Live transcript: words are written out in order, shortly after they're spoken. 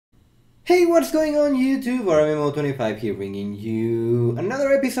Hey, what's going on YouTube? RMMO25 here bringing you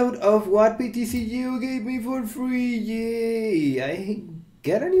another episode of what PTCGO gave me for free. Yay! I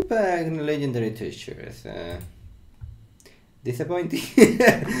get a new pack and legendary treasures. Disappointing.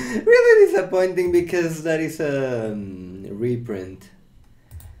 Really disappointing because that is a reprint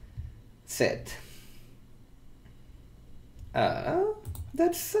set.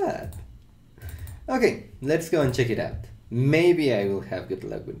 That's sad. Okay, let's go and check it out. Maybe I will have good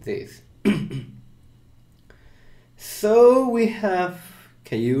luck with this. So we have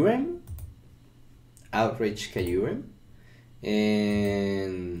Kyurem, Outrage Kyurem,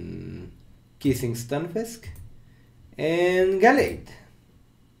 and Kissing Stunfisk, and Galate.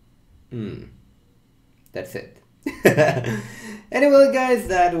 That's it. Anyway, guys,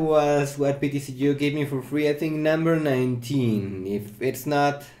 that was what PTCGO gave me for free. I think number 19. If it's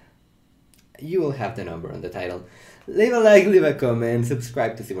not, you will have the number on the title. Leave a like, leave a comment,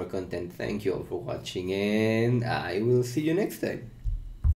 subscribe to see more content. Thank you all for watching, and I will see you next time.